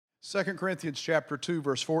2 Corinthians chapter 2,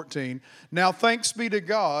 verse 14. Now thanks be to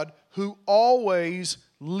God who always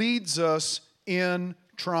leads us in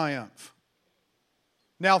triumph.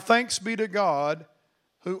 Now thanks be to God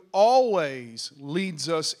who always leads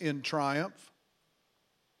us in triumph.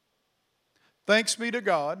 Thanks be to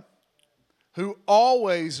God who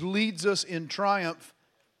always leads us in triumph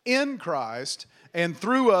in Christ and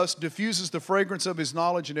through us diffuses the fragrance of His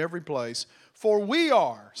knowledge in every place. For we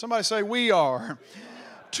are, somebody say we are,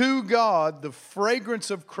 to God the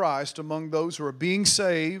fragrance of Christ among those who are being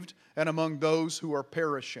saved and among those who are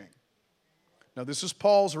perishing. Now this is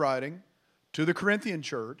Paul's writing to the Corinthian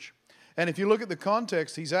church. And if you look at the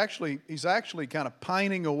context, he's actually kind of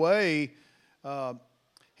pining away.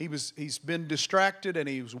 He's been distracted and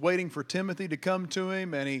he was waiting for Timothy to come to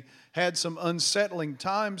him, and he had some unsettling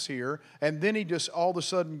times here. And then he just all of a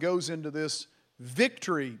sudden goes into this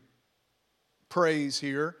victory praise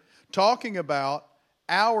here, talking about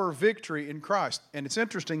our victory in Christ. And it's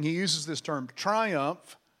interesting, he uses this term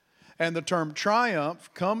triumph, and the term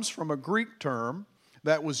triumph comes from a Greek term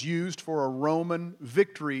that was used for a Roman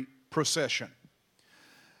victory procession.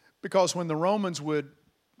 Because when the Romans would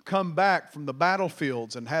come back from the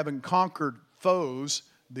battlefields and having conquered foes,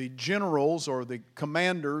 the generals or the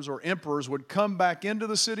commanders or emperors would come back into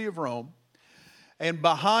the city of Rome, and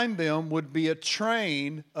behind them would be a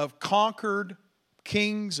train of conquered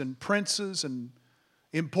kings and princes and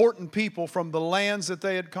important people from the lands that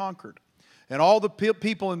they had conquered. And all the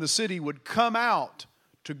people in the city would come out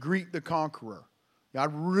to greet the conqueror. I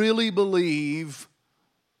really believe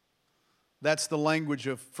that's the language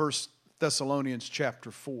of 1 Thessalonians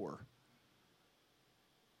chapter 4.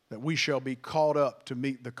 That we shall be caught up to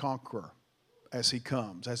meet the conqueror as he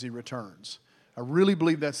comes, as he returns. I really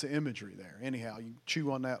believe that's the imagery there. Anyhow, you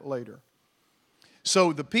chew on that later.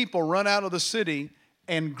 So the people run out of the city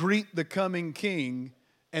and greet the coming king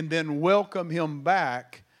and then welcome him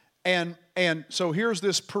back. And so here's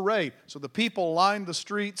this parade. So the people line the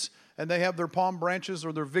streets and they have their palm branches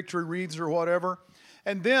or their victory wreaths or whatever.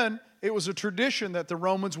 And then it was a tradition that the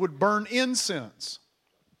Romans would burn incense.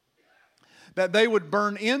 That they would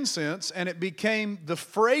burn incense and it became the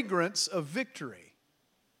fragrance of victory.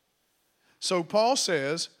 So Paul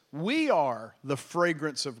says, we are the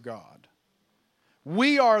fragrance of God.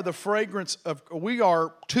 We are to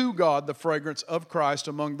God the fragrance of Christ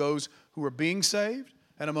among those who are being saved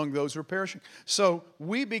and among those who are perishing. So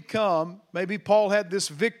we become, maybe Paul had this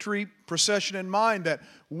victory procession in mind, that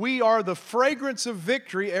we are the fragrance of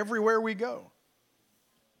victory everywhere we go.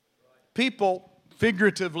 People,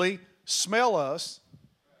 figuratively, smell us,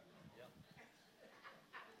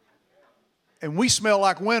 and we smell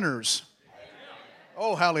like winners.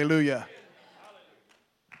 Oh, hallelujah.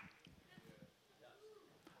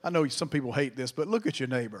 I know some people hate this, but look at your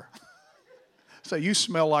neighbor. Say, you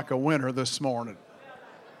smell like a winner this morning.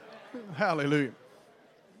 Hallelujah.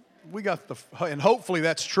 We got and hopefully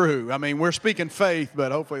that's true. I mean, we're speaking faith,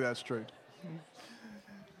 but hopefully that's true.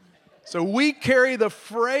 So we carry the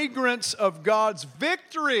fragrance of God's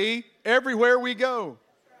victory everywhere we go.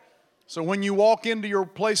 So when you walk into your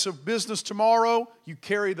place of business tomorrow, you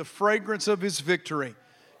carry the fragrance of His victory.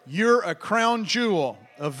 You're a crown jewel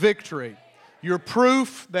of victory. You're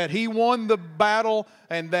proof that He won the battle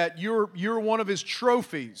and that you're one of His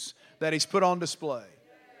trophies that He's put on display.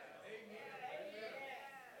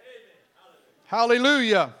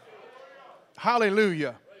 Hallelujah.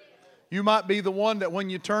 Hallelujah. You might be the one that when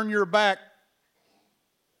you turn your back,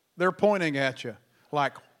 they're pointing at you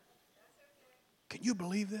like, can you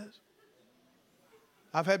believe this?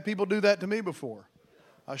 I've had people do that to me before.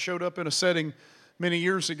 I showed up in a setting many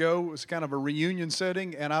years ago. It was kind of a reunion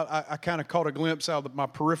setting, and I kind of caught a glimpse out of my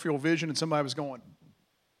peripheral vision, and somebody was going.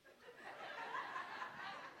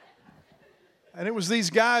 And it was these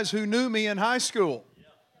guys who knew me in high school.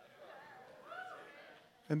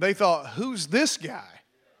 And they thought, who's this guy?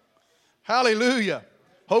 Hallelujah.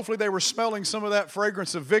 Hopefully they were smelling some of that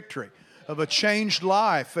fragrance of victory, of a changed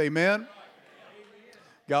life. Amen.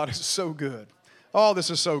 God is so good. Oh, this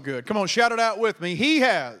is so good. Come on, shout it out with me. He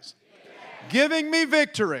has giving me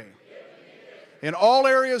victory in all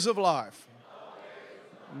areas of life.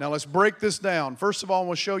 Now let's break this down. First of all, I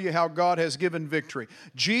want to show you how God has given victory.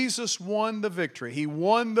 Jesus won the victory. He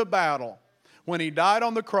won the battle when He died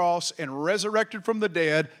on the cross and resurrected from the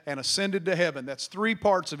dead and ascended to heaven. That's three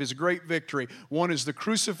parts of His great victory. One is the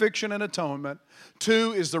crucifixion and atonement.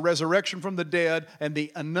 Two is the resurrection from the dead and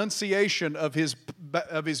the annunciation of His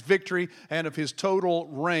of His victory and of His total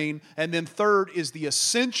reign. And then third is the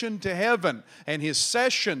ascension to heaven and His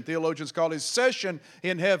session, theologians call His session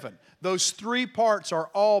in heaven. Those three parts are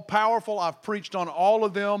all powerful. I've preached on all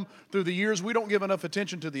of them through the years. We don't give enough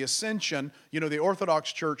attention to the ascension. You know, the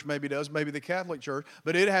Orthodox Church maybe does, maybe the Catholic Church,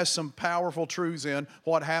 but it has some powerful truths in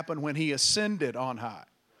what happened when He ascended on high.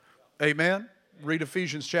 Amen? Read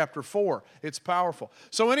Ephesians chapter 4. It's powerful.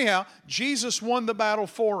 So anyhow, Jesus won the battle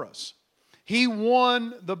for us. He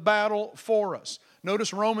won the battle for us.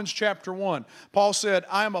 Notice Romans chapter 1. Paul said,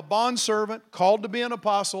 I am a bondservant, called to be an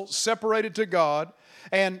apostle, separated to God,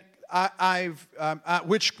 and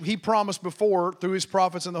which He promised before through His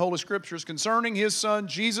prophets in the Holy Scriptures concerning His Son,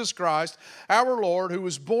 Jesus Christ, our Lord, who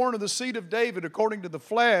was born of the seed of David according to the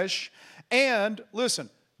flesh, and, listen,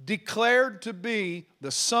 declared to be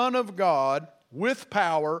the Son of God with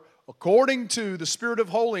power according to the Spirit of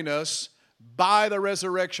holiness by the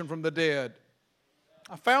resurrection from the dead.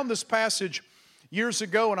 I found this passage years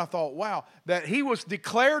ago and I thought, wow, that He was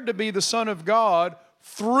declared to be the Son of God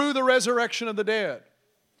through the resurrection of the dead.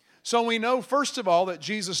 So we know, first of all, that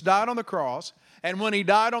Jesus died on the cross, and when He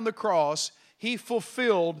died on the cross, He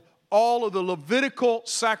fulfilled all of the Levitical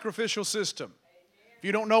sacrificial system. If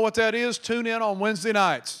you don't know what that is, tune in on Wednesday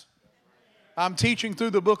nights. I'm teaching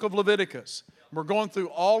through the book of Leviticus. We're going through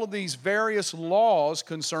all of these various laws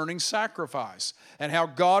concerning sacrifice and how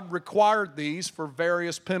God required these for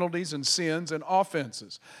various penalties and sins and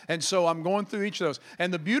offenses. And so I'm going through each of those.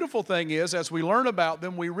 And the beautiful thing is, as we learn about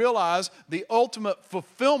them, we realize the ultimate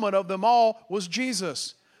fulfillment of them all was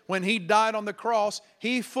Jesus. When He died on the cross,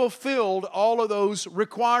 He fulfilled all of those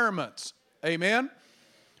requirements. Amen?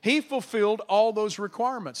 He fulfilled all those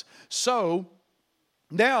requirements. So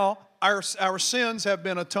now our sins have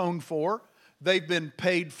been atoned for. They've been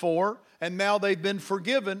paid for, and now they've been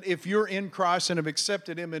forgiven if you're in Christ and have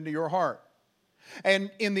accepted Him into your heart.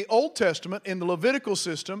 And in the Old Testament, in the Levitical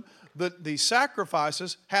system, the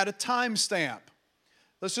sacrifices had a time stamp.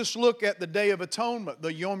 Let's just look at the Day of Atonement,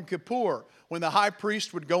 the Yom Kippur. When the high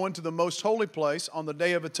priest would go into the most holy place on the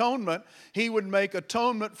Day of Atonement, he would make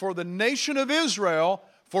atonement for the nation of Israel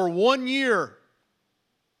for 1 year.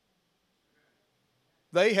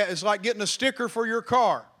 It's like getting a sticker for your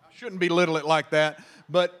car. Shouldn't belittle it like that,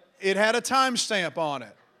 but it had a time stamp on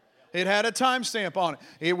it. It had a time stamp on it.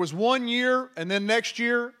 It was 1 year, and then next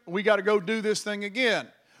year, we got to go do this thing again.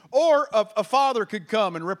 Or a father could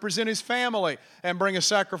come and represent his family and bring a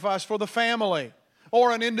sacrifice for the family.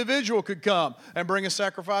 Or an individual could come and bring a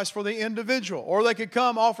sacrifice for the individual. Or they could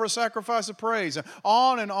come offer a sacrifice of praise.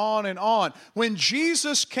 On and on and on. When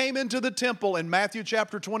Jesus came into the temple in Matthew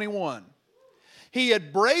chapter 21, He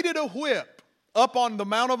had braided a whip up on the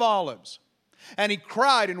Mount of Olives, and He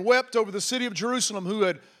cried and wept over the city of Jerusalem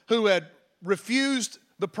who had refused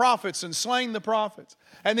the prophets and slain the prophets.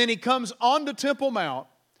 And then He comes onto Temple Mount,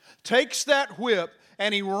 takes that whip,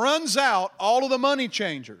 and He runs out all of the money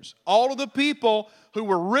changers, all of the people who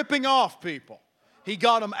were ripping off people. He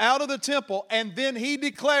got them out of the temple, and then He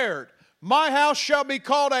declared, my house shall be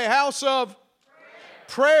called a house of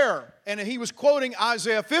prayer. And He was quoting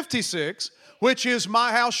Isaiah 56, which is,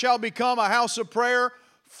 my house shall become a house of prayer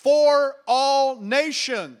for all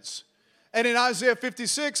nations. And in Isaiah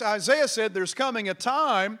 56, Isaiah said there's coming a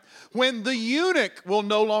time when the eunuch will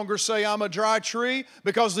no longer say, I'm a dry tree,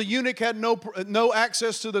 because the eunuch had no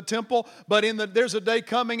access to the temple. But there's a day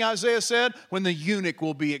coming, Isaiah said, when the eunuch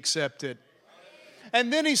will be accepted.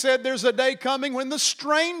 And then He said there's a day coming when the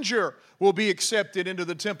stranger will be accepted into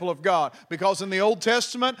the temple of God. Because in the Old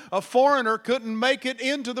Testament, a foreigner couldn't make it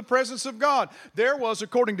into the presence of God. There was,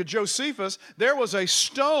 according to Josephus, there was a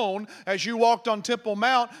stone as you walked on Temple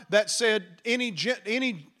Mount that said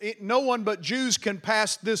no one but Jews can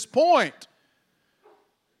pass this point.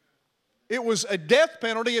 It was a death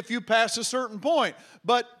penalty if you passed a certain point.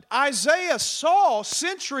 But Isaiah saw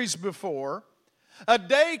centuries before a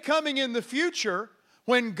day coming in the future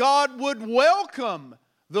when God would welcome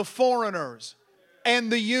the foreigners and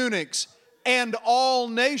the eunuchs and all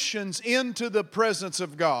nations into the presence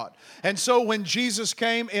of God. And so when Jesus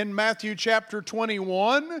came in Matthew chapter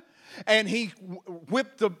 21 and He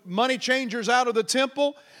whipped the money changers out of the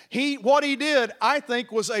temple, what He did, I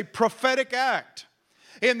think, was a prophetic act,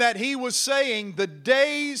 in that He was saying the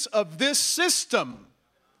days of this system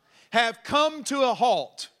have come to a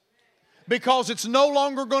halt because it's no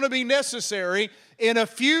longer going to be necessary. In a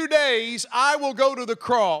few days, I will go to the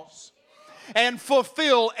cross and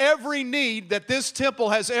fulfill every need that this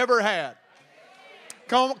temple has ever had.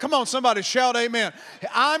 Come on, somebody shout amen.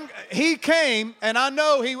 He came, and I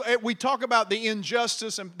know we talk about the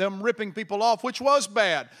injustice and them ripping people off, which was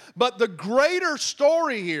bad. But the greater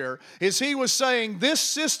story here is he was saying this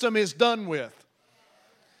system is done with.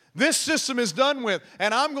 This system is done with,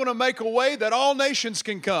 and I'm going to make a way that all nations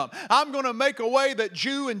can come. I'm going to make a way that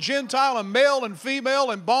Jew and Gentile and male and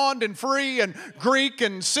female and bond and free and Greek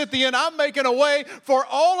and Scythian, I'm making a way for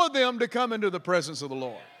all of them to come into the presence of the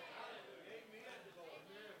Lord.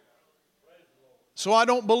 So I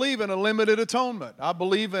don't believe in a limited atonement. I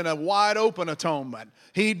believe in a wide open atonement.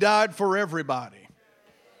 He died for everybody.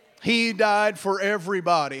 He died for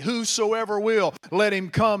everybody. Whosoever will, let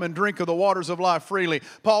him come and drink of the waters of life freely.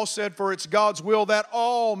 Paul said, for it's God's will that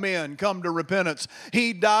all men come to repentance.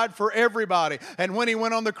 He died for everybody. And when he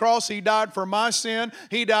went on the cross, he died for my sin.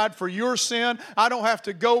 He died for your sin. I don't have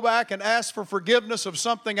to go back and ask for forgiveness of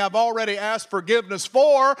something I've already asked forgiveness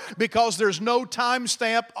for, because there's no time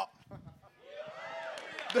stamp.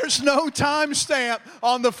 There's no time stamp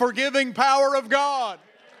on the forgiving power of God.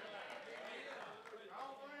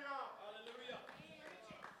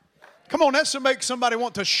 Come on, that's to make somebody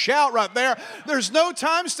want to shout right there. There's no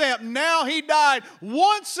time stamp. Now he died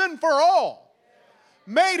once and for all.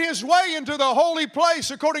 Made his way into the holy place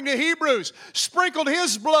according to Hebrews. Sprinkled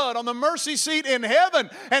his blood on the mercy seat in heaven.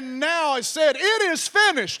 And now has said, it is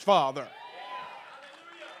finished, Father.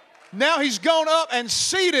 Now he's gone up and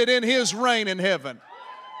seated in his reign in heaven.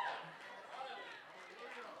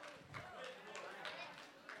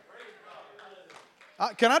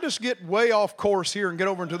 Can I just get way off course here and get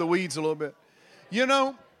over into the weeds a little bit? You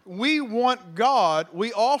know, we want God,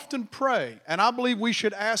 we often pray, and I believe we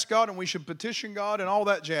should ask God and we should petition God and all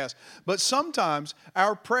that jazz. But sometimes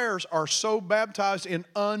our prayers are so baptized in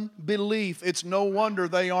unbelief, it's no wonder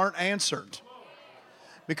they aren't answered.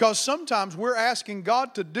 Because sometimes we're asking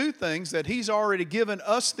God to do things that He's already given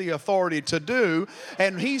us the authority to do,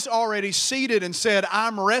 and He's already seated and said,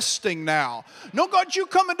 I'm resting now. No, God, you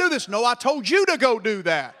come and do this. No, I told you to go do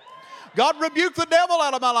that. God, rebuke the devil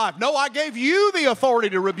out of my life. No, I gave you the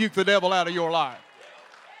authority to rebuke the devil out of your life.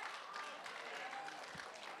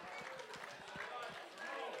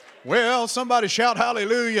 Well, somebody shout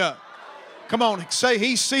hallelujah. Come on, say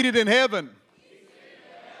He's seated in heaven.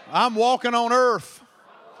 I'm walking on earth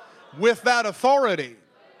with that authority.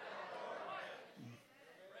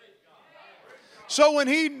 So when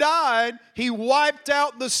He died, He wiped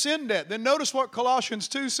out the sin debt. Then notice what Colossians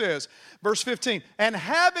 2 says, verse 15. And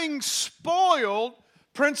having spoiled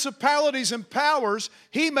principalities and powers,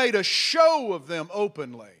 He made a show of them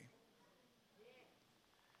openly,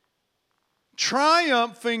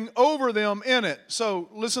 triumphing over them in it. So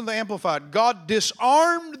listen to the Amplified. God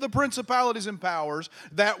disarmed the principalities and powers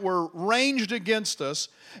that were ranged against us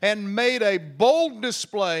and made a bold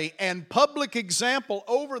display and public example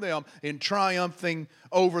over them in triumphing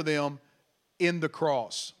over them in the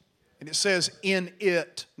cross. And it says in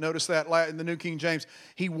it. Notice that in the New King James.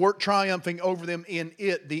 He worked triumphing over them in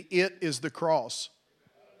it. The it is the cross.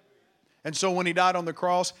 And so when He died on the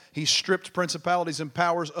cross, He stripped principalities and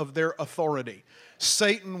powers of their authority.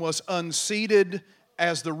 Satan was unseated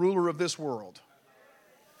as the ruler of this world.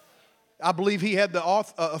 I believe he had the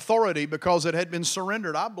authority because it had been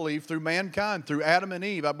surrendered, I believe, through mankind, through Adam and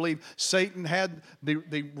Eve. I believe Satan had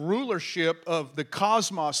the rulership of the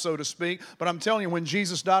cosmos, so to speak. But I'm telling you, when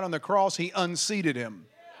Jesus died on the cross, He unseated him.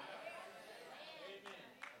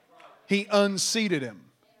 He unseated him.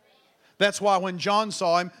 That's why when John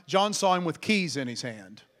saw him with keys in his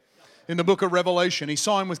hand. In the book of Revelation, he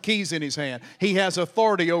saw him with keys in his hand. He has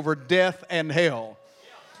authority over death and hell.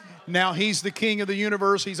 Now He's the King of the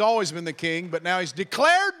universe. He's always been the King, but now He's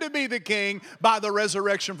declared to be the King by the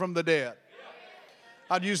resurrection from the dead.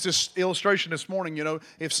 I'd use this illustration this morning. You know,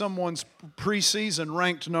 if someone's preseason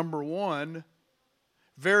ranked number 1,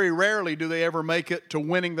 very rarely do they ever make it to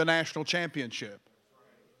winning the national championship.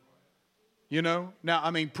 You know, now,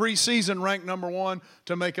 I mean, preseason ranked number 1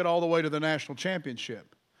 to make it all the way to the national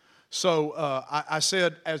championship. So I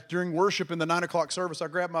said, as during worship in the 9 o'clock service, I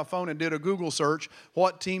grabbed my phone and did a Google search.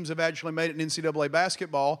 What teams have actually made it in NCAA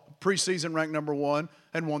basketball, preseason ranked number 1,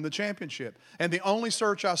 and won the championship? And the only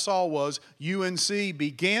search I saw was UNC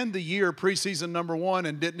began the year preseason number 1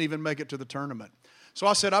 and didn't even make it to the tournament. So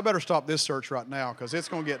I said, I better stop this search right now because it's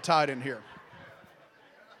going to get tight in here.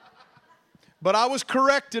 But I was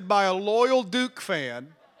corrected by a loyal Duke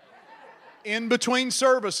fan in between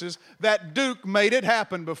services that Duke made it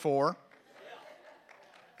happen before.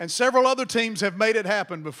 And several other teams have made it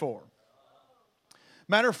happen before.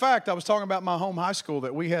 Matter of fact, I was talking about my home high school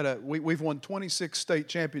that we've won 26 state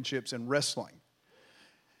championships in wrestling.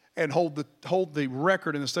 and hold the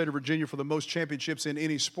record in the state of Virginia for the most championships in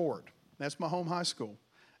any sport. That's my home high school.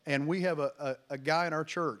 And we have a guy in our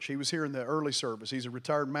church. He was here in the early service. He's a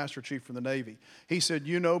retired Master Chief from the Navy. He said,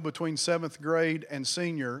 between 7th grade and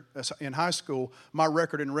senior in high school, my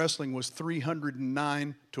record in wrestling was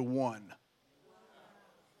 309-1.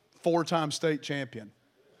 4-time state champion.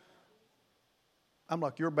 I'm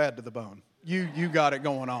like, you're bad to the bone. You got it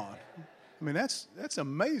going on. I mean, that's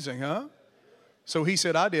amazing, huh? So he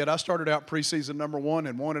said, I did. I started out preseason number 1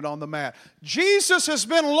 and won it on the mat. Jesus has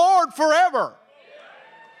been Lord forever.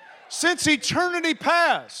 Since eternity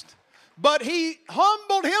past. But he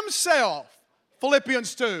humbled himself,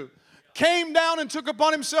 Philippians 2, came down and took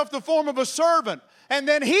upon himself the form of a servant. And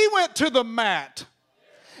then he went to the mat.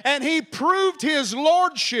 And he proved his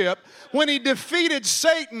lordship when he defeated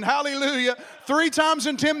Satan, hallelujah, 3 times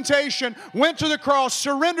in temptation, went to the cross,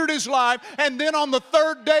 surrendered his life, and then on the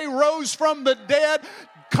 3rd day rose from the dead,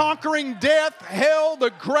 conquering death, hell, the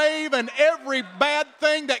grave, and every bad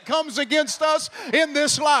thing that comes against us in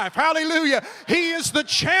this life. Hallelujah. He is the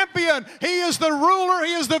champion. He is the ruler.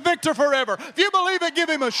 He is the victor forever. If you believe it, give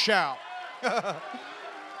him a shout. Come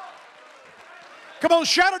on,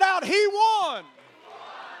 shout it out. He won.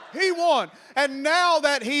 He won. And now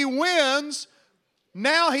that he wins,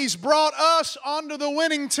 now he's brought us onto the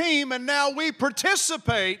winning team, and now we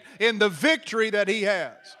participate in the victory that he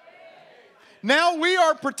has. Now we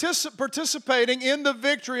are participating in the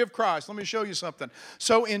victory of Christ. Let me show you something.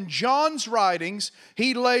 So in John's writings,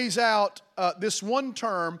 he lays out this one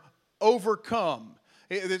term, overcome.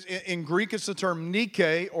 In Greek, it's the term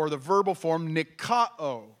Nike, or the verbal form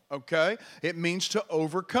nikao. Okay? It means to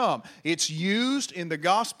overcome. It's used in the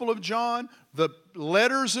Gospel of John, the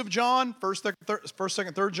letters of John, 1st,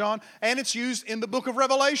 2nd, 3rd John, and it's used in the book of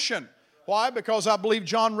Revelation. Why? Because I believe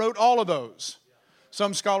John wrote all of those.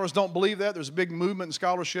 Some scholars don't believe that. There's a big movement in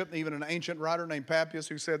scholarship, even an ancient writer named Papias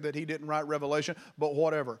who said that he didn't write Revelation, but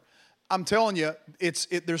whatever. I'm telling you,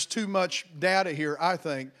 there's too much data here, I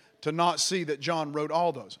think, to not see that John wrote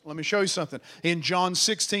all those. Let me show you something. In John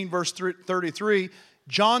 16, verse 33,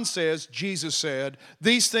 John says, Jesus said,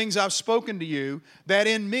 "These things I've spoken to you, that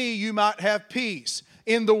in me you might have peace.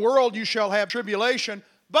 In the world you shall have tribulation,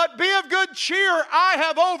 but be of good cheer, I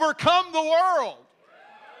have overcome the world."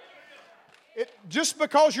 Just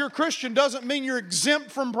because you're a Christian doesn't mean you're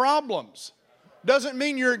exempt from problems. Doesn't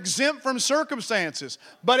mean you're exempt from circumstances.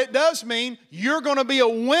 But it does mean you're going to be a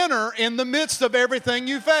winner in the midst of everything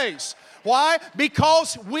you face. Why?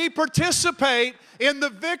 Because we participate in the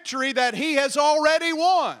victory that he has already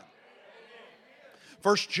won.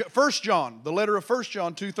 First John, the letter of 1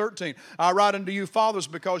 John 2:13. I write unto you, fathers,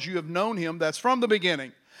 because you have known him. That's from the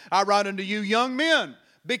beginning. I write unto you, young men,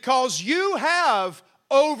 because you have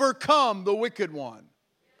overcome the wicked one.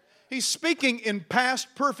 He's speaking in past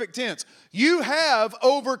perfect tense. You have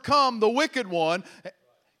overcome the wicked one.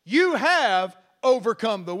 You have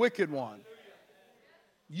overcome the wicked one.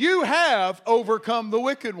 You have overcome the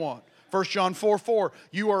wicked one. 1 John 4:4,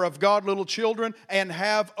 you are of God, little children, and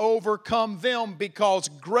have overcome them, because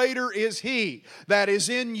greater is he that is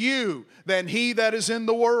in you than he that is in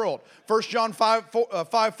the world. 1 John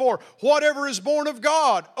 5:4, whatever is born of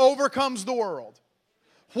God overcomes the world.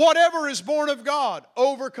 Whatever is born of God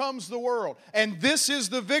overcomes the world. And this is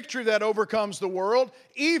the victory that overcomes the world,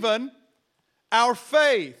 even our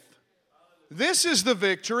faith. This is the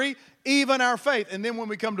victory, even our faith. And then when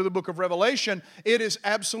we come to the book of Revelation, it is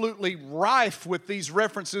absolutely rife with these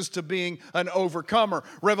references to being an overcomer.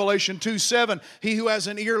 Revelation 2:7, he who has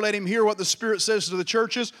an ear, let him hear what the Spirit says to the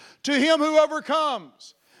churches. To him who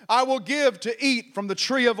overcomes, I will give to eat from the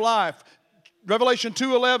tree of life. Revelation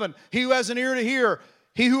 2:11, he who has an ear to hear,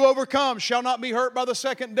 he who overcomes shall not be hurt by the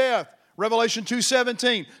second death. Revelation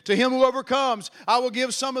 2:17, to him who overcomes, I will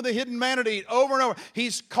give some of the hidden manna to eat. Over and over.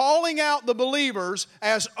 He's calling out the believers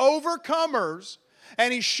as overcomers,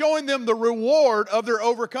 and he's showing them the reward of their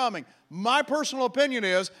overcoming. My personal opinion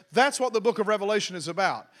is that's what the book of Revelation is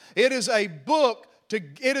about. It is a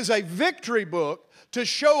victory book to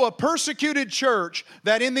show a persecuted church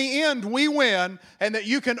that in the end we win, and that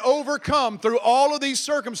you can overcome through all of these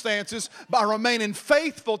circumstances by remaining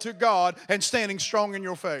faithful to God and standing strong in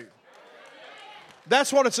your faith.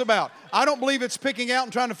 That's what it's about. I don't believe it's picking out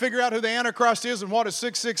and trying to figure out who the Antichrist is and what is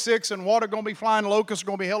 666 and what are going to be flying locusts or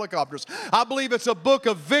going to be helicopters. I believe it's a book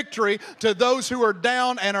of victory to those who are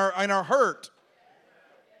down and are hurt.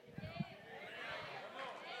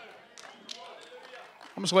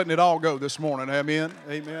 I'm just letting it all go this morning. Amen.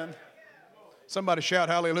 Amen. Somebody shout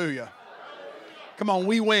hallelujah. Come on,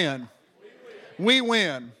 we win. We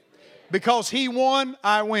win. Because he won,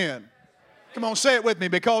 I win. Come on, say it with me.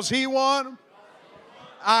 Because he won,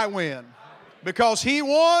 I win. Because He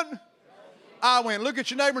won, I win. Look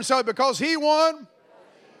at your neighbor and say, because He won,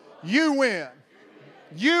 you win.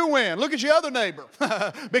 You win. Look at your other neighbor.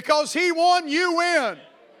 Because He won, you win.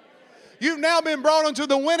 You've now been brought into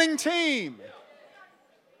the winning team.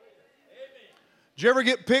 Did you ever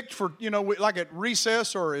get picked for, like at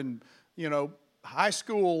recess or in, high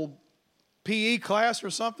school PE class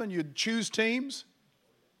or something? You'd choose teams.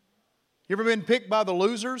 You ever been picked by the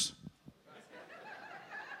losers?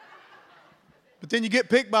 But then you get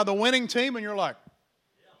picked by the winning team and you're like,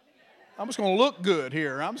 I'm just going to look good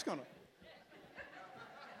here. I'm just going to.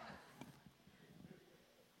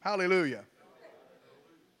 Hallelujah.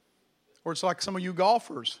 Or it's like some of you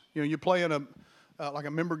golfers. You play in like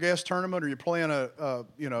a member guest tournament, or you play in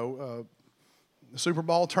a Super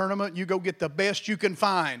Bowl tournament. You go get the best you can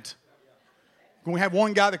find. We have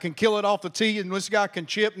one guy that can kill it off the tee, and this guy can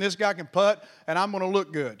chip, and this guy can putt, and I'm going to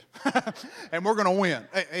look good. And we're going to win.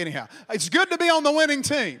 Anyhow, it's good to be on the winning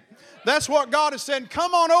team. That's what God has said.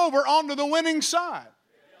 Come on over onto the winning side.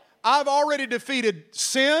 I've already defeated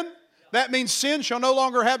sin. That means sin shall no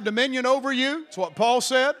longer have dominion over you. That's what Paul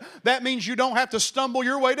said. That means you don't have to stumble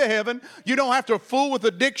your way to heaven. You don't have to fool with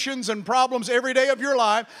addictions and problems every day of your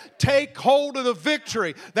life. Take hold of the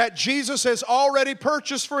victory that Jesus has already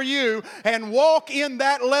purchased for you and walk in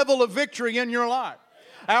that level of victory in your life.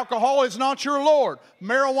 Alcohol is not your Lord.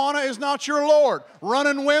 Marijuana is not your Lord.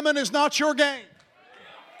 Running women is not your game.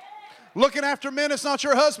 Looking after men, it's not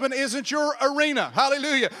your husband, isn't your arena.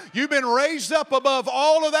 Hallelujah. You've been raised up above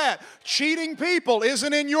all of that. Cheating people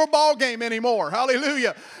isn't in your ball game anymore.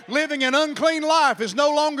 Hallelujah. Living an unclean life is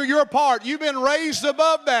no longer your part. You've been raised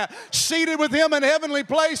above that, seated with Him in heavenly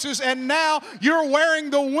places, and now you're wearing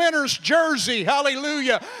the winner's jersey.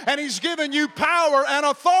 Hallelujah. And He's given you power and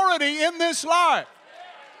authority in this life.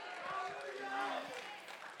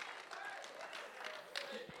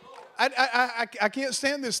 I can't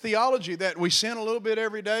stand this theology that we sin a little bit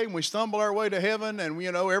every day and we stumble our way to heaven and,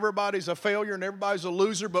 everybody's a failure and everybody's a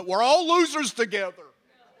loser, but we're all losers together.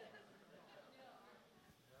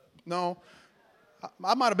 No,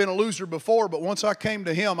 I might have been a loser before, but once I came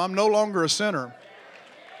to Him, I'm no longer a sinner.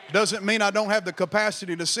 Doesn't mean I don't have the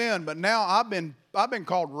capacity to sin, but now I've been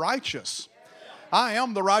called righteous. I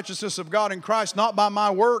am the righteousness of God in Christ, not by my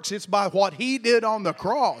works, it's by what He did on the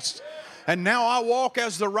cross. And now I walk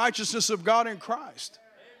as the righteousness of God in Christ.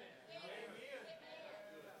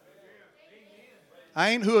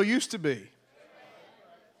 I ain't who I used to be.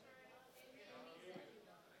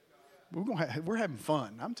 We're having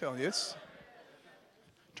fun. I'm telling you,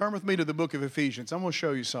 turn with me to the book of Ephesians. I'm going to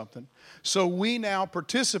show you something. So we now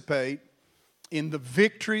participate in the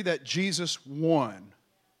victory that Jesus won.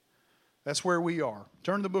 That's where we are.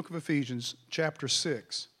 Turn to the book of Ephesians, chapter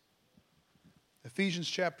 6. Ephesians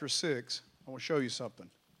chapter 6, I want to show you something.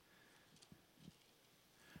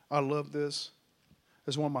 I love this.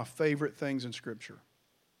 It's one of my favorite things in Scripture.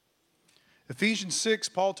 Ephesians 6,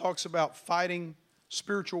 Paul talks about fighting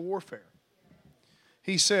spiritual warfare.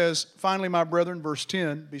 He says, finally, my brethren, verse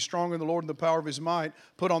 10, be strong in the Lord and the power of His might.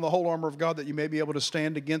 Put on the whole armor of God that you may be able to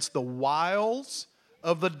stand against the wiles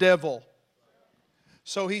of the devil.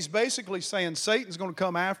 So he's basically saying Satan's going to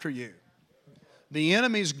come after you. The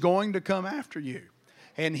enemy's going to come after you.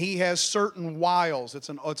 And he has certain wiles. It's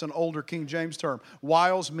an older King James term.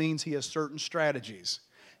 Wiles means he has certain strategies.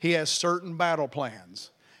 He has certain battle plans.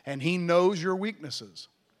 And he knows your weaknesses.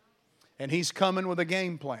 And he's coming with a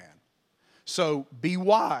game plan. So be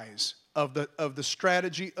wise of the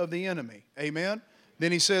strategy of the enemy. Amen?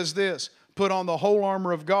 Then he says this, put on the whole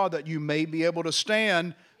armor of God that you may be able to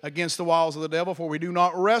stand against the wiles of the devil, for we do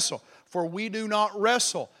not wrestle. For we do not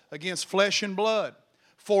wrestle against flesh and blood.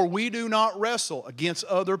 For we do not wrestle against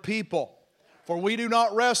other people. For we do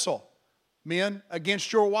not wrestle, men,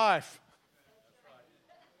 against your wife.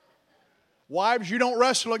 Wives, you don't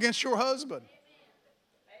wrestle against your husband.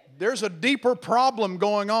 There's a deeper problem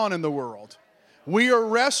going on in the world. We are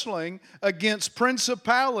wrestling against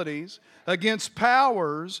principalities, against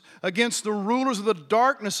powers, against the rulers of the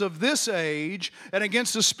darkness of this age, and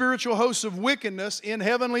against the spiritual hosts of wickedness in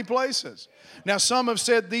heavenly places. Now, some have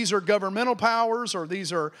said these are governmental powers or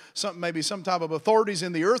these are maybe some type of authorities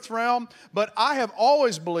in the earth realm, but I have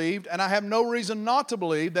always believed, and I have no reason not to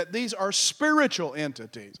believe, that these are spiritual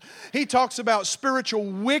entities. He talks about spiritual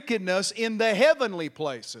wickedness in the heavenly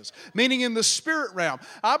places, meaning in the spirit realm.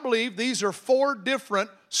 I believe these are 4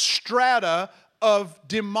 different strata of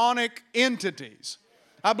demonic entities.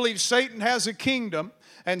 I believe Satan has a kingdom,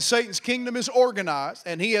 and Satan's kingdom is organized,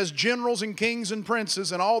 and he has generals and kings and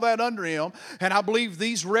princes and all that under him, and I believe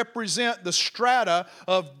these represent the strata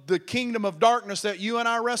of the kingdom of darkness that you and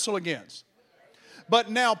I wrestle against. But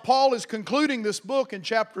now Paul is concluding this book in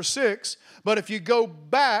chapter 6. But if you go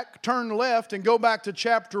back, turn left and go back to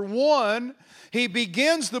chapter 1, he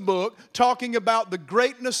begins the book talking about the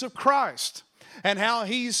greatness of Christ and how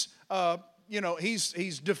he's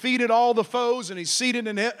defeated all the foes and he's seated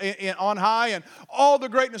on high and all the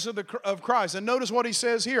greatness of Christ. And notice what he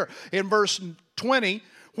says here in verse 20.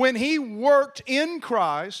 When he worked in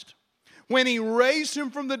Christ, when he raised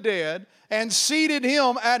him from the dead and seated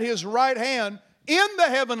him at his right hand in the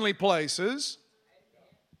heavenly places,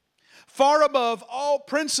 far above all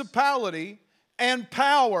principality and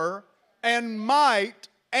power and might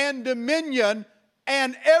and dominion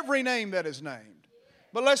and every name that is named.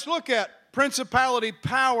 But let's look at principality,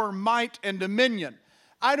 power, might, and dominion.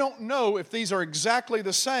 I don't know if these are exactly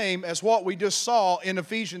the same as what we just saw in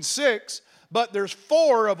Ephesians 6, but there's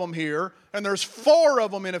 4 of them here, and there's 4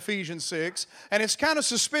 of them in Ephesians 6, and it's kind of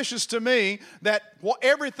suspicious to me that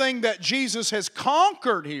everything that Jesus has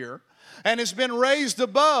conquered here and has been raised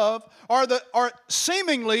above are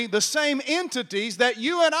seemingly the same entities that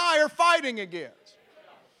you and I are fighting against.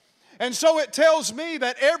 And so it tells me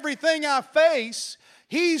that everything I face,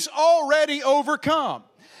 He's already overcome.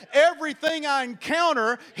 Everything I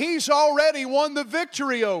encounter, He's already won the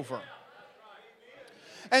victory over.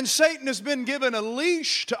 And Satan has been given a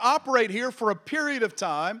leash to operate here for a period of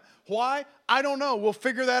time. Why? I don't know. We'll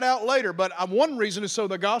figure that out later. But one reason is so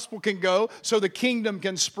the gospel can go, so the kingdom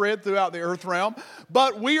can spread throughout the earth realm.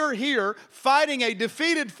 But we are here fighting a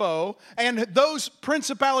defeated foe, and those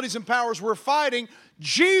principalities and powers we're fighting,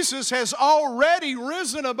 Jesus has already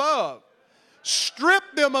risen above,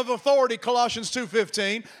 stripped them of authority, Colossians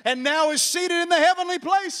 2:15, and now is seated in the heavenly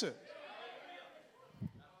places.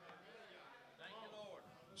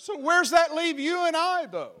 So where's that leave you and I,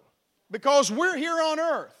 though? Because we're here on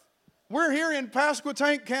earth. We're here in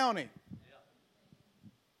Pasquotank County.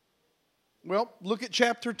 Well, look at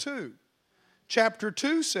chapter 2. Chapter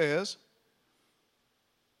 2 says,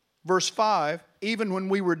 verse 5, even when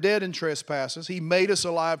we were dead in trespasses, He made us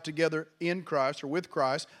alive together in Christ, or with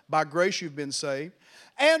Christ. By grace you've been saved.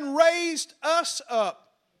 And raised us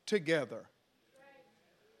up together.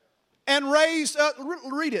 And raised up,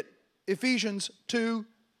 read it, Ephesians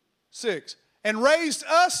 2:6. And raised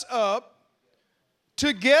us up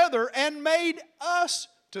together and made us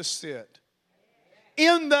to sit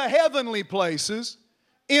in the heavenly places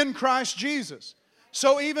in Christ Jesus.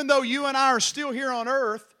 So even though you and I are still here on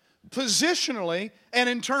earth, positionally and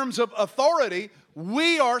in terms of authority,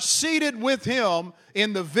 we are seated with Him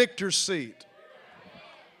in the victor's seat.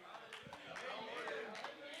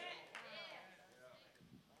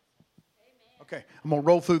 Okay, I'm going to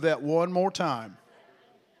roll through that one more time.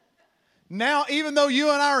 Now, even though you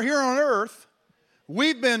and I are here on earth,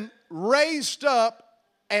 we've been raised up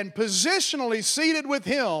and positionally seated with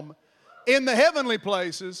Him in the heavenly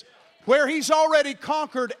places where He's already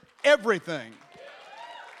conquered everything.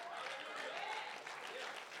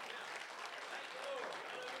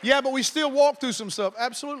 Yeah, but we still walk through some stuff.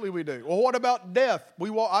 Absolutely we do. Well, what about death?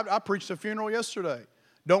 I preached a funeral yesterday.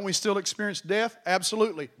 Don't we still experience death?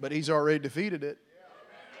 Absolutely. But He's already defeated it.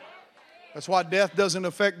 That's why death doesn't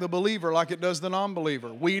affect the believer like it does the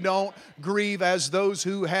non-believer. We don't grieve as those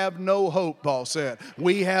who have no hope, Paul said.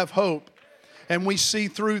 We have hope, and we see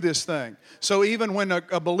through this thing. So even when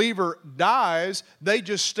a believer dies, they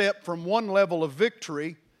just step from one level of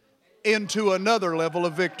victory into another level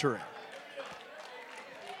of victory.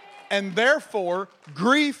 And therefore,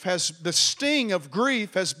 the sting of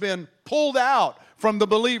grief has been pulled out from the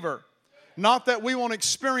believer. Not that we won't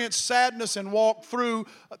experience sadness and walk through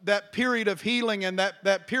that period of healing and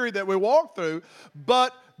that period that we walk through,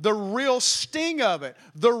 but the real sting of it,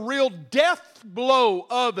 the real death blow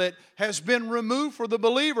of it has been removed for the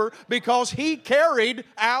believer because He carried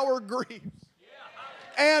our griefs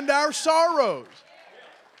and our sorrows.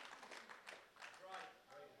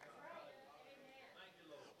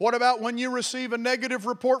 What about when you receive a negative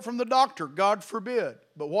report from the doctor? God forbid.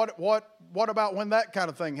 But what about when that kind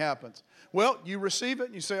of thing happens? Well, you receive it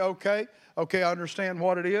and you say, okay, I understand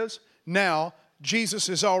what it is. Now, Jesus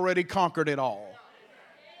has already conquered it all.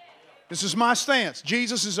 This is my stance.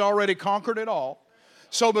 Jesus has already conquered it all.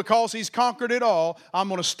 So because He's conquered it all, I'm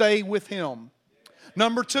going to stay with Him.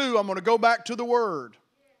 Number 2, I'm going to go back to the Word.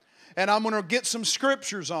 And I'm going to get some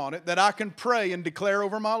scriptures on it that I can pray and declare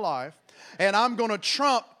over my life. And I'm going to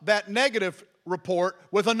trump that negative report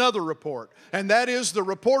with another report. And that is the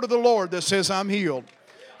report of the Lord that says I'm healed.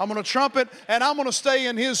 I'm going to trump it, and I'm going to stay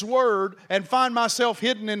in His Word and find myself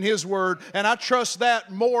hidden in His Word. And I trust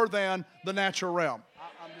that more than the natural realm.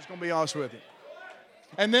 I'm just going to be honest with you.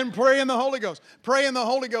 And then pray in the Holy Ghost. Pray in the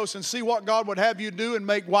Holy Ghost and see what God would have you do and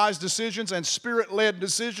make wise decisions and Spirit-led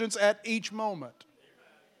decisions at each moment.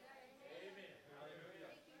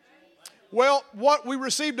 Well, we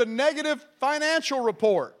received a negative financial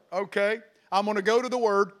report. Okay, I'm going to go to the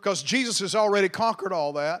Word because Jesus has already conquered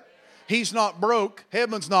all that. He's not broke.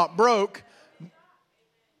 Heaven's not broke.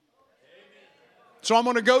 So I'm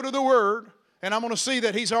going to go to the Word. And I'm going to see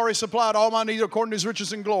that He's already supplied all my needs according to His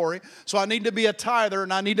riches and glory. So I need to be a tither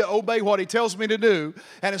and I need to obey what He tells me to do.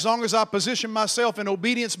 And as long as I position myself in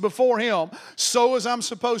obedience before Him, so as I'm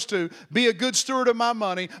supposed to, be a good steward of my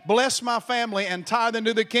money, bless my family, and tithe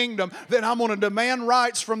into the kingdom, then I'm going to demand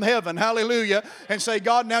rights from heaven. Hallelujah. And say,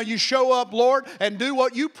 God, now you show up, Lord, and do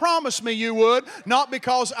what you promised me you would. Not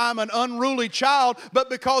because I'm an unruly child, but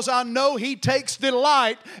because I know He takes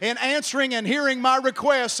delight in answering and hearing my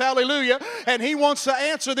requests. Hallelujah. And He wants to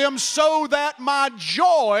answer them so that my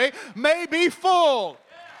joy may be full.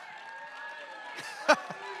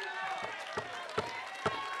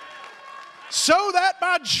 So that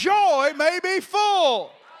my joy may be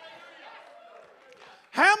full.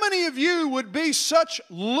 How many of you would be such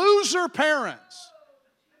loser parents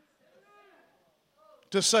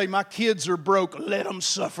to say, my kids are broke, let them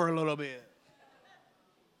suffer a little bit?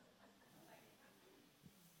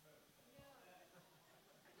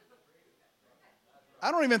 I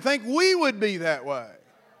don't even think we would be that way.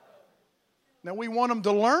 Now, we want them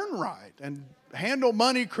to learn right and handle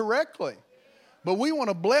money correctly. But we want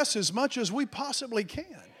to bless as much as we possibly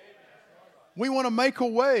can. We want to make a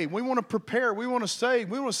way. We want to prepare. We want to save.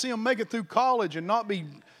 We want to see them make it through college and not be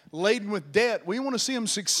laden with debt. We want to see them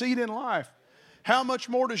succeed in life. How much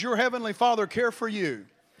more does your Heavenly Father care for you?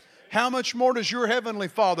 How much more does your Heavenly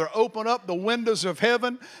Father open up the windows of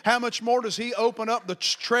heaven? How much more does He open up the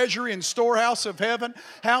treasury and storehouse of heaven?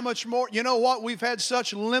 How much more? You know what? We've had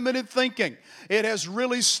such limited thinking. It has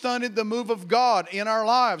really stunted the move of God in our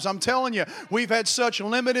lives. I'm telling you, we've had such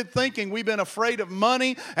limited thinking. We've been afraid of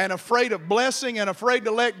money and afraid of blessing and afraid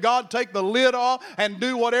to let God take the lid off and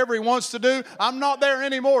do whatever He wants to do. I'm not there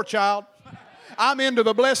anymore, child. I'm into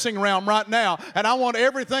the blessing realm right now, and I want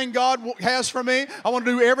everything God has for me. I want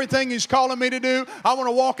to do everything He's calling me to do. I want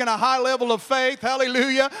to walk in a high level of faith.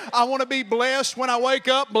 Hallelujah. I want to be blessed when I wake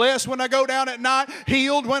up, blessed when I go down at night,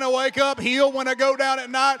 healed when I wake up, healed when I go down at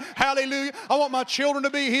night. Hallelujah. I want my children to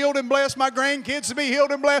be healed and blessed, my grandkids to be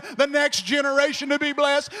healed and blessed, the next generation to be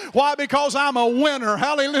blessed. Why? Because I'm a winner.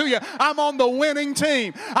 Hallelujah. I'm on the winning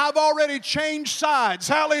team. I've already changed sides.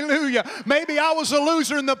 Hallelujah. Maybe I was a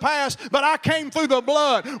loser in the past, but I came through the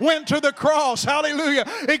blood, went to the cross, hallelujah,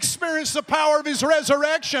 experienced the power of His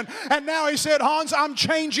resurrection, and now He said, Hans, I'm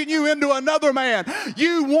changing you into another man.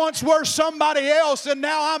 You once were somebody else, and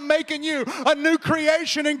now I'm making you a new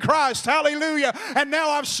creation in Christ, hallelujah, and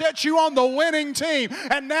now I've set you on the winning team,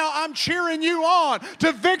 and now I'm cheering you on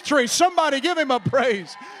to victory. Somebody give Him a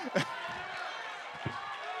praise.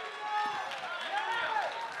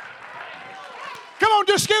 Come on,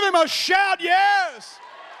 just give Him a shout, yes.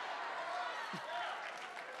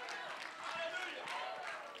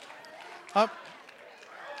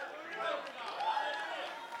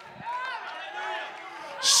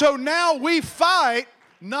 So now we fight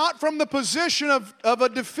not from the position of a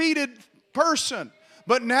defeated person,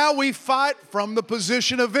 but now we fight from the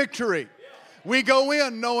position of victory. We go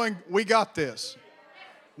in knowing we got this.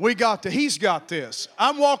 He's got this.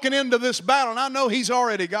 I'm walking into this battle and I know He's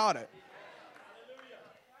already got it.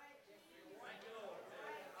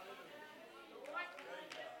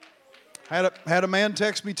 Had a man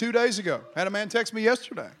text me 2 days ago. Had a man text me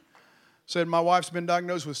yesterday. Said, my wife's been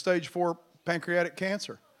diagnosed with stage 4 pancreatic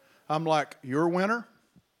cancer. I'm like, you're a winner.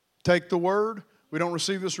 Take the word. We don't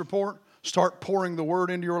receive this report. Start pouring the word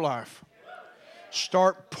into your life.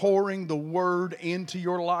 Start pouring the word into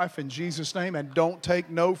your life in Jesus' name, and don't take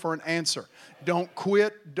no for an answer. Don't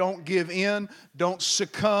quit. Don't give in. Don't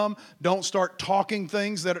succumb. Don't start talking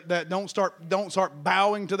things that don't start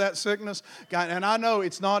bowing to that sickness. God, and I know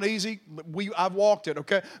it's not easy. I've walked it,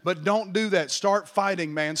 okay? But don't do that. Start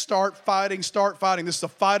fighting, man. Start fighting. Start fighting. This is the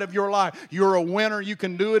fight of your life. You're a winner. You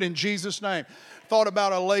can do it in Jesus' name. Thought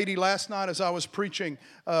about a lady last night as I was preaching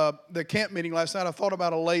the camp meeting last night. I thought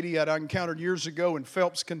about a lady that I encountered years ago in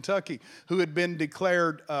Phelps, Kentucky, who had been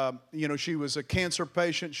declared, she was a cancer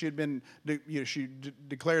patient. She had been,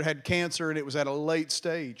 declared had cancer, and it was at a late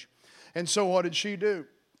stage. And so what did she do?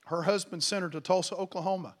 Her husband sent her to Tulsa,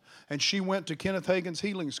 Oklahoma, and she went to Kenneth Hagin's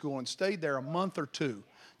healing school and stayed there a month or two.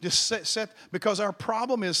 Because our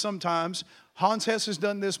problem is sometimes, Hans Hess has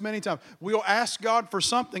done this many times, we'll ask God for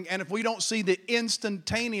something, and if we don't see the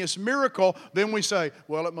instantaneous miracle, then we say,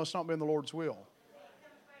 well, it must not be in the Lord's will.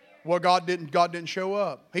 Well, God didn't show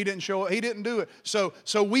up. He didn't show up. He didn't do it. So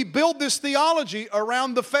we build this theology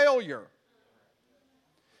around the failure.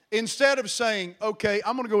 Instead of saying, okay,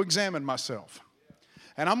 I'm going to go examine myself.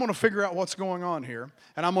 And I'm going to figure out what's going on here.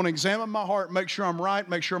 And I'm going to examine my heart, make sure I'm right,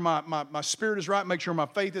 make sure my spirit is right, make sure my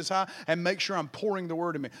faith is high, and make sure I'm pouring the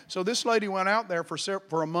Word in me. So this lady went out there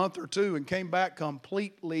for a month or two and came back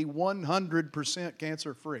completely 100%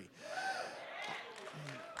 cancer-free.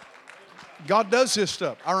 God does this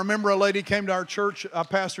stuff. I remember a lady came to our church I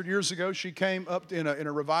pastored years ago. She came up in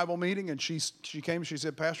a revival meeting, and she came. She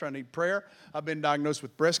said, Pastor, I need prayer. I've been diagnosed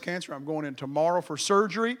with breast cancer. I'm going in tomorrow for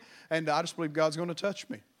surgery, and I just believe God's going to touch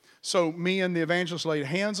me. So me and the evangelist laid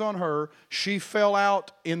hands on her. She fell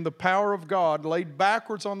out in the power of God, laid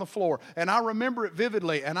backwards on the floor. And I remember it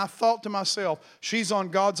vividly, and I thought to myself, she's on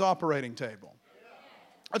God's operating table.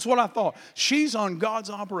 That's what I thought. She's on God's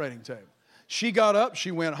operating table. She got up,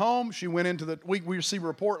 she went home, she went into we received a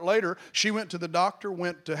report later, she went to the doctor,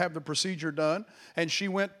 went to have the procedure done, and she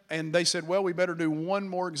went, and they said, well, we better do one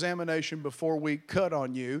more examination before we cut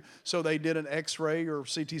on you. So they did an x-ray or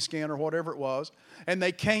CT scan or whatever it was, and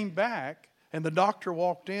they came back, and the doctor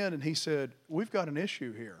walked in, and he said, we've got an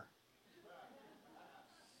issue here.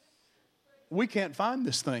 We can't find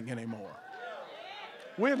this thing anymore.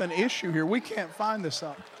 We have an issue here. We can't find this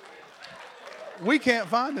out. We can't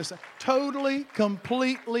find this. Totally,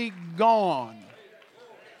 completely gone.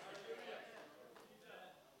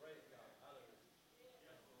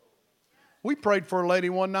 We prayed for a lady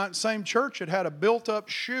one night, same church, that had a built-up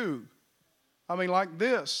shoe. I mean, like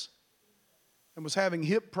this. And was having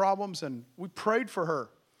hip problems, and we prayed for her.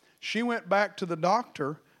 She went back to the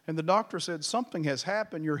doctor, and the doctor said, something has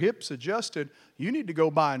happened. Your hip's adjusted. You need to go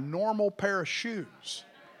buy a normal pair of shoes.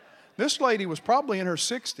 This lady was probably in her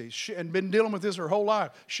 60s and been dealing with this her whole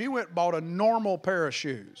life. She went and bought a normal pair of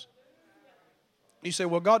shoes. You say,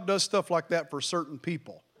 well, God does stuff like that for certain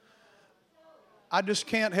people. I just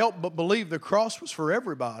can't help but believe the cross was for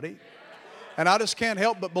everybody. And I just can't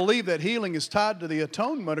help but believe that healing is tied to the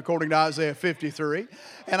atonement according to Isaiah 53.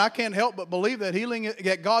 And I can't help but believe that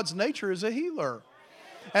that God's nature is a healer.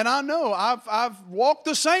 And I know I've walked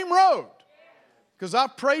the same road. Because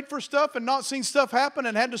I've prayed for stuff and not seen stuff happen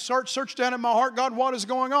and had to search down in my heart, God, what is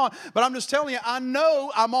going on? But I'm just telling you, I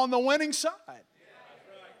know I'm on the winning side.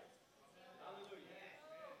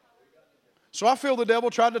 So I feel the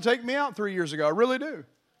devil tried to take me out 3 years ago. I really do.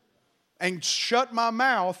 And shut my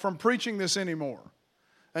mouth from preaching this anymore.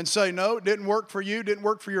 And say, no, it didn't work for you, didn't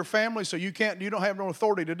work for your family, so you don't have no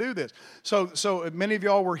authority to do this. So many of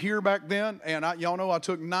y'all were here back then, and y'all know I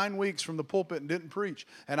took 9 weeks from the pulpit and didn't preach.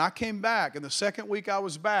 And I came back, and the second week I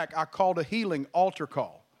was back, I called a healing altar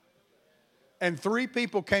call. And 3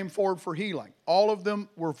 people came forward for healing. All of them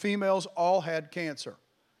were females, all had cancer.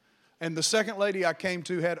 And the second lady I came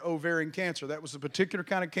to had ovarian cancer. That was the particular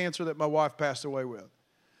kind of cancer that my wife passed away with.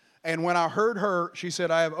 And when I heard her, she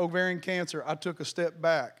said, I have ovarian cancer. I took a step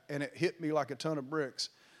back, and it hit me like a ton of bricks.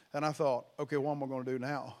 And I thought, okay, what am I going to do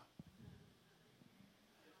now?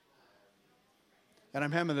 And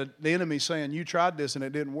I'm having the enemy saying, you tried this, and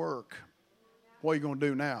it didn't work. What are you going to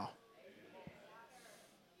do now?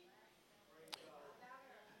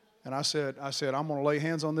 And I said, I'm going to lay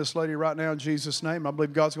hands on this lady right now in Jesus' name. I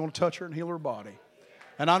believe God's going to touch her and heal her body.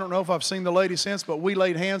 And I don't know if I've seen the lady since, but we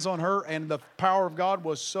laid hands on her, and the power of God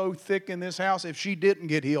was so thick in this house. If she didn't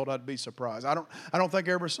get healed, I'd be surprised. I don't think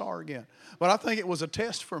I ever saw her again. But I think it was a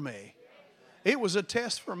test for me. It was a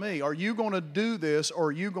test for me. Are you going to do this, or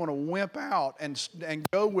are you going to wimp out and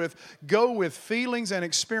go with feelings and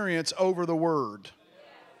experience over the Word?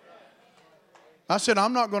 I said,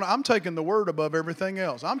 I'm taking the Word above everything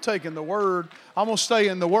else. I'm taking the Word. I'm going to stay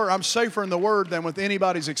in the Word. I'm safer in the Word than with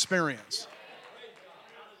anybody's experience.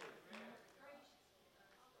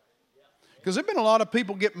 Because there have been a lot of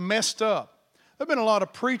people get messed up. There have been a lot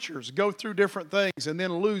of preachers go through different things and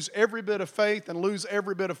then lose every bit of faith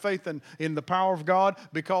in the power of God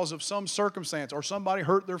because of some circumstance, or somebody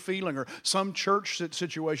hurt their feeling, or some church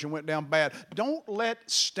situation went down bad. Don't let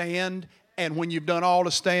stand, and when you've done all to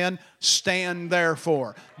stand, stand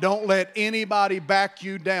therefore. Don't let anybody back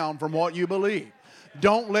you down from what you believe.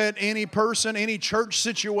 Don't let any person, any church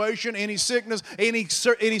situation, any sickness,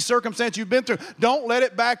 any circumstance you've been through, don't let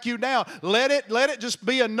it back you down. Let it just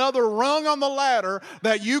be another rung on the ladder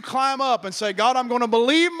that you climb up and say, God, I'm going to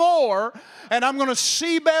believe more, and I'm going to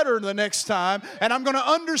see better the next time, and I'm going to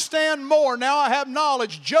understand more. Now I have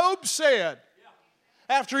knowledge. Job said,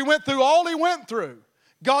 after he went through all he went through,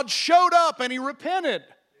 God showed up and he repented.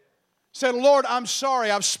 Said, Lord, I'm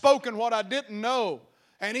sorry. I've spoken what I didn't know.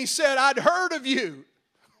 And he said, I'd heard of you.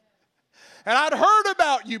 And I'd heard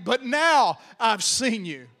about you, but now I've seen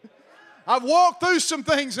you. I've walked through some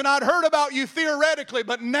things and I'd heard about you theoretically,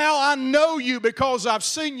 but now I know you because I've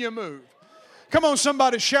seen you move. Come on,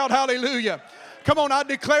 somebody shout hallelujah. Come on, I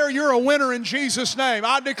declare you're a winner in Jesus' name.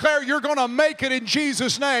 I declare you're going to make it in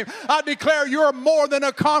Jesus' name. I declare you're more than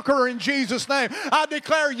a conqueror in Jesus' name. I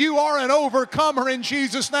declare you are an overcomer in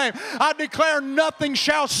Jesus' name. I declare nothing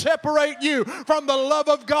shall separate you from the love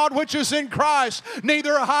of God which is in Christ.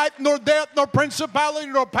 Neither height nor depth nor principality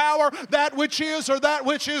nor power, that which is or that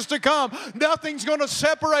which is to come. Nothing's going to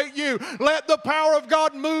separate you. Let the power of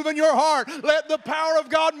God move in your heart. Let the power of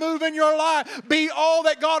God move in your life. Be all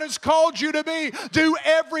that God has called you to be. Do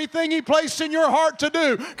everything He placed in your heart to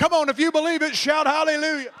do. Come on, if you believe it, shout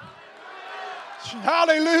hallelujah.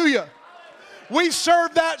 Hallelujah. We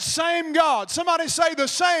serve that same God. Somebody say the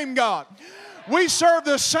same God. We serve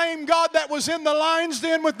the same God that was in the lion's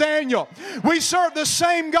den with Daniel. We serve the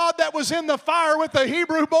same God that was in the fire with the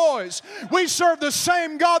Hebrew boys. We serve the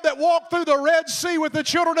same God that walked through the Red Sea with the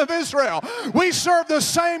children of Israel. We serve the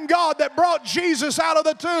same God that brought Jesus out of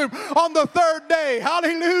the tomb on the third day.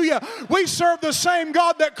 Hallelujah. We serve the same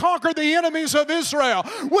God that conquered the enemies of Israel.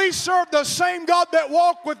 We serve the same God that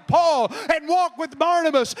walked with Paul and walked with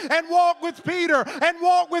Barnabas and walked with Peter and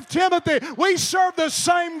walked with Timothy. We serve the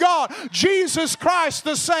same God. Jesus Christ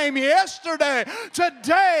the same yesterday,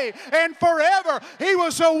 today, and forever. He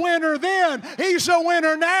was a winner then. He's a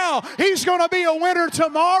winner now. He's going to be a winner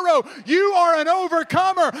tomorrow. You are an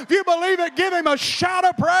overcomer. If you believe it, give Him a shout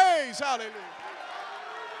of praise. Hallelujah.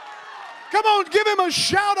 Come on, give Him a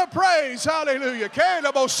shout of praise. Hallelujah. Hey,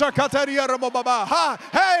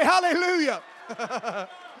 hallelujah.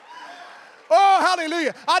 Oh,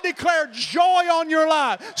 hallelujah. I declare joy on your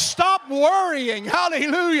life. Stop worrying.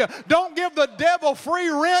 Hallelujah. Don't give the devil free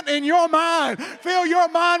rent in your mind. Fill your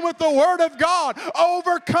mind with the Word of God.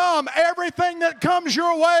 Overcome everything that comes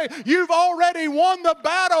your way. You've already won the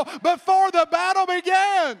battle before the battle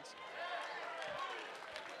begins.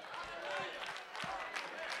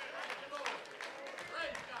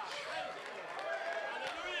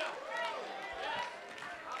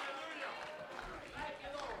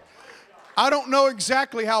 I don't know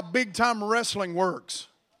exactly how big-time wrestling works.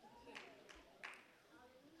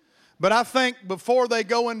 But I think before they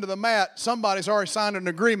go into the mat, somebody's already signed an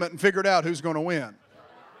agreement and figured out who's going to win.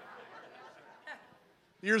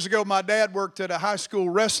 Years ago, my dad worked at a high school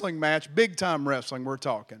wrestling match, big-time wrestling we're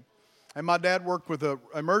talking. And my dad worked with an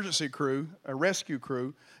emergency crew, a rescue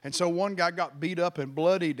crew. And so one guy got beat up and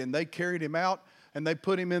bloodied, and they carried him out, and they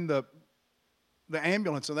put him in the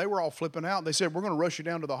ambulance, and they were all flipping out. They said, we're going to rush you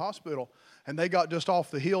down to the hospital. And they got just off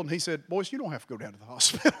the hill, and he said, boys, you don't have to go down to the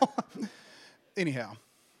hospital. Anyhow,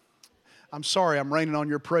 I'm sorry I'm raining on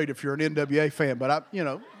your parade if you're an NWA fan, but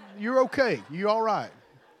you're okay. You're all right.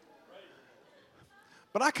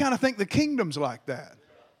 But I kind of think the kingdom's like that.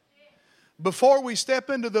 Before we step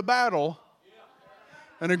into the battle,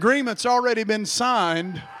 an agreement's already been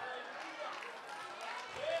signed.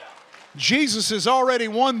 Jesus has already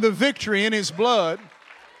won the victory in His blood.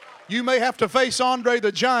 You may have to face Andre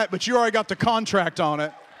the Giant, but you already got the contract on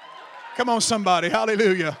it. Come on, somebody.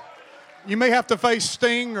 Hallelujah. You may have to face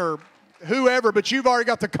Sting or whoever, but you've already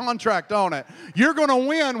got the contract on it. You're going to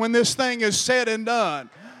win when this thing is said and done.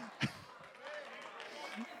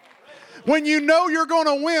 When you know you're going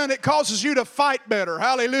to win, it causes you to fight better.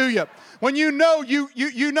 Hallelujah. When you know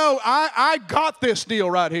I got this deal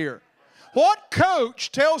right here. What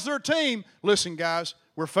coach tells their team, listen, guys,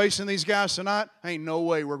 we're facing these guys tonight. Ain't no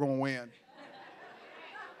way we're going to win.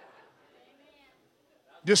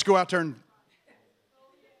 Just go out there and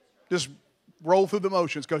just roll through the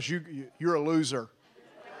motions because you're a loser.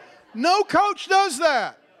 No coach does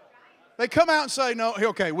that. They come out and say, no,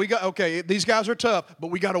 okay, these guys are tough,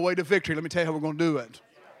 but we got a way to victory. Let me tell you how we're going to do it.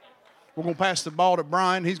 We're going to pass the ball to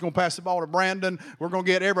Brian. He's going to pass the ball to Brandon. We're going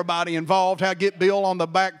to get everybody involved. Get Bill on the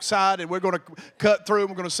back side, and we're going to cut through.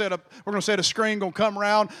 We're going to set a screen, going to come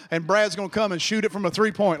around, and Brad's going to come and shoot it from a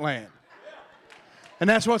three-point land. And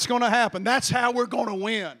that's what's going to happen. That's how we're going to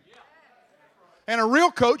win. And a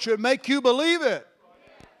real coach would make you believe it.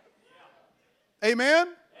 Amen?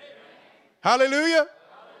 Hallelujah?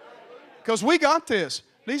 Because we got this.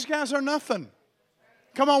 These guys are nothing.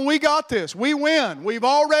 Come on, we got this. We win. We've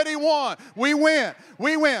already won. We win.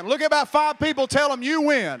 We win. Look at about 5 people, tell them you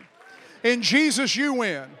win. In Jesus, you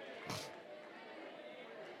win.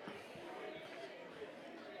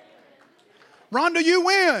 Rhonda, you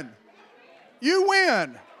win. You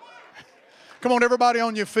win. Come on, everybody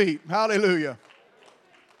on your feet. Hallelujah.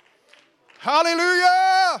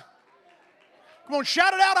 Hallelujah. Come on,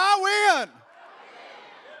 shout it out, I win.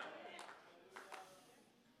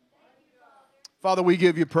 Father, we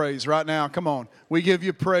give you praise right now. Come on. We give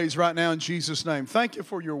you praise right now in Jesus' name. Thank you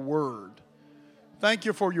for your word. Thank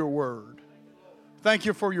you for your word. Thank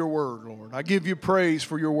you for your word, Lord. I give you praise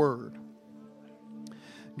for your word.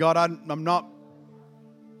 God, I'm not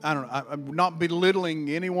belittling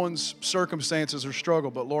anyone's circumstances or struggle,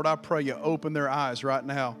 but Lord, I pray you open their eyes right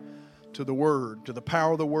now to the word, to the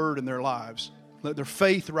power of the word in their lives. Let their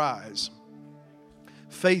faith rise.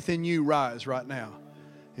 Faith in you rise right now.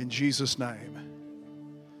 In Jesus' name.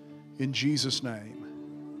 In Jesus' name.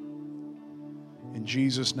 In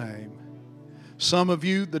Jesus' name. Some of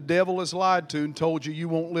you, the devil has lied to and told you you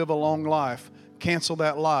won't live a long life. Cancel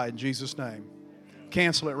that lie in Jesus' name.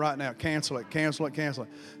 Cancel it right now. Cancel it, cancel it, cancel it.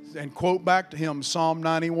 And quote back to him Psalm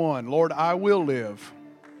 91. Lord, I will live.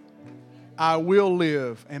 I will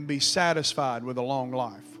live and be satisfied with a long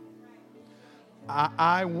life.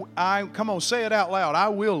 Come on, say it out loud. I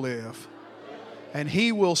will live. And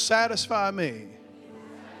he will satisfy me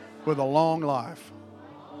with a long life.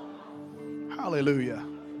 Hallelujah.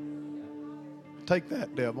 Take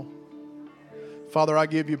that, devil. Father, I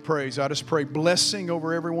give you praise. I just pray blessing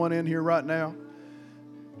over everyone in here right now.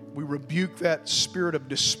 We rebuke that spirit of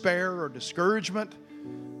despair or discouragement,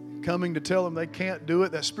 coming to tell them they can't do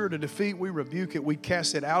it. That spirit of defeat, we rebuke it. We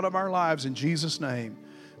cast it out of our lives in Jesus' name.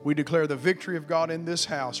 We declare the victory of God in this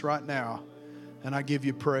house right now. And I give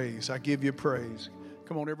you praise. I give you praise.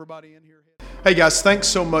 Come on, everybody in here. Hey guys, thanks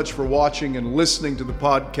so much for watching and listening to the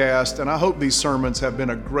podcast. And I hope these sermons have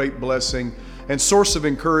been a great blessing and source of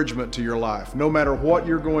encouragement to your life. No matter what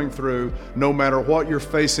you're going through, no matter what you're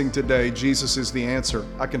facing today, Jesus is the answer.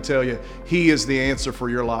 I can tell you, He is the answer for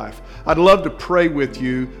your life. I'd love to pray with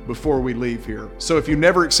you before we leave here. So if you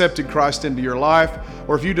never accepted Christ into your life,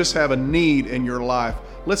 or if you just have a need in your life,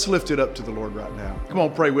 let's lift it up to the Lord right now. Come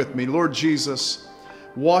on, pray with me. Lord Jesus,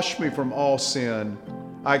 wash me from all sin.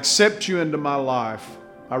 I accept you into my life.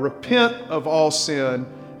 I repent of all sin,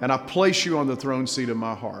 and I place you on the throne seat of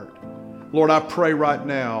my heart. Lord, I pray right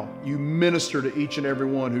now, you minister to each and every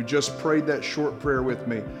one who just prayed that short prayer with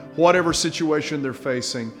me. Whatever situation they're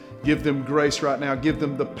facing, give them grace right now. Give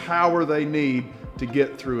them the power they need to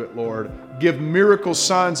get through it, Lord. Give miracles,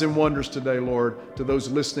 signs, and wonders today, Lord, to those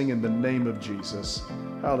listening in the name of Jesus.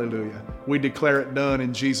 Hallelujah. We declare it done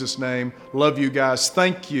in Jesus' name. Love you guys.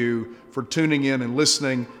 Thank you for tuning in and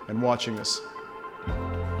listening and watching us.